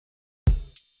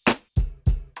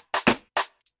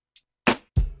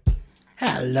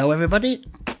Hello, everybody.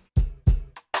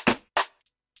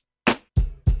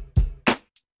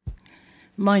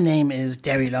 My name is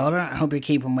Derry Lawler. I hope you're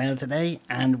keeping well today,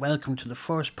 and welcome to the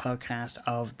first podcast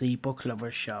of the Book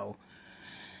Lovers Show.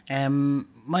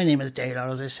 My name is Derry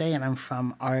Lawler, as I say, and I'm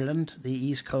from Ireland, the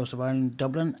east coast of Ireland,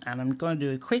 Dublin, and I'm going to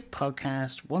do a quick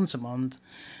podcast once a month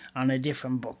on a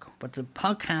different book. But the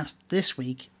podcast this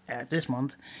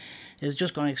month, is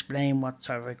just going to explain what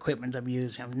sort of equipment I'm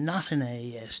using. I'm not in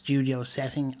a studio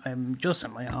setting. I'm just at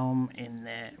my home in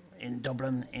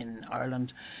Dublin, in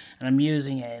Ireland, and I'm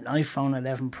using an iPhone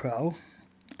 11 Pro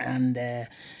and a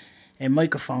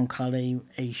microphone called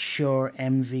a Shure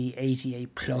MV88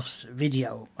 Plus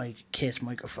video kit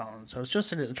microphone. So it's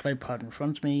just a little tripod in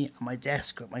front of me on my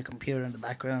desk with my computer in the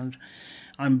background.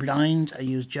 I'm blind. I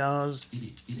use JAWS.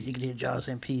 You can hear JAWS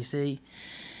in PC.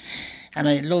 And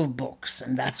I love books,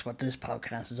 and that's what this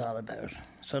podcast is all about.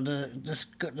 So I'm going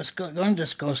to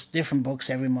discuss different books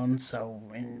every month. So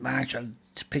in March, I'll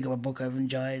pick up a book I've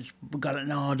enjoyed. We've got it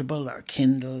on Audible or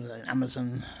Kindle, or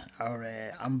Amazon, or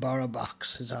on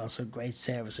BorrowBox is also a great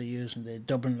service I use in the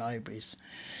Dublin libraries.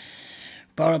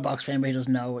 BorrowBox, for anybody who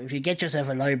doesn't know, if you get yourself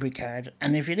a library card,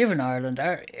 and if you live in Ireland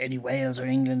or any Wales or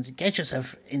England, get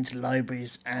yourself into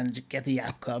libraries and get the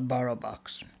app called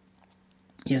BorrowBox.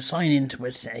 You sign into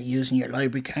it using your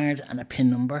library card and a PIN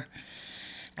number,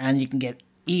 and you can get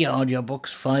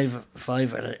e-audiobooks,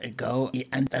 five at a go,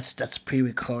 and that's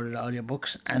pre-recorded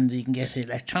audiobooks, and you can get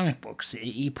electronic books,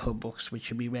 EPUB books, which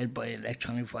will be read by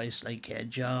electronic voice like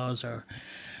JAWS or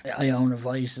Iona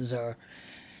Voices, or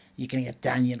you can get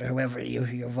Daniel or whoever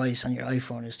your voice on your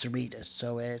iPhone is to read it.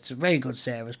 So it's a very good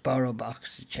service,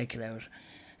 BorrowBox, check it out.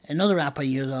 Another app I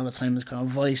use all the time is called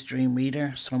Voice Dream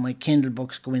Reader. So my Kindle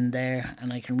books go in there,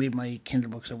 and I can read my Kindle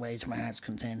books away to my heart's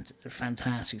content. A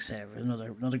fantastic service,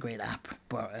 another great app,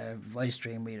 Voice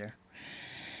Dream Reader.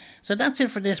 So that's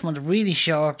it for this month. Really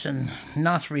short and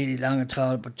not really long at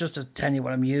all, but just to tell you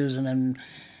what I'm using. And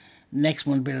next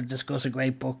month we'll discuss a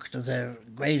great book. There's a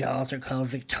great author called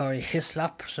Victoria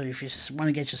Hislop. So if you want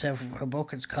to get yourself her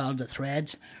book, it's called The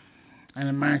Thread. And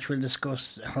in March we'll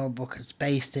discuss her book. It's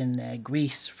based in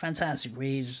Greece. Fantastic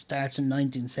read. It starts in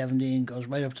 1917, goes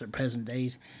right up to the present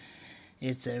date.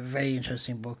 It's a very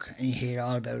interesting book, and you hear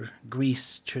all about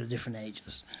Greece through the different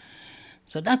ages.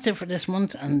 So that's it for this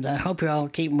month, and I hope you're all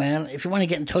keeping well. If you want to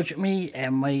get in touch with me,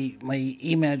 my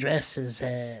email address is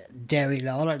Derry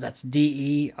Lawler, that's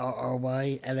DERRYLAWLOR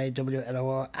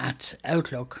 @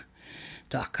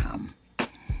 outlook.com.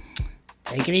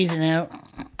 Take it easy now.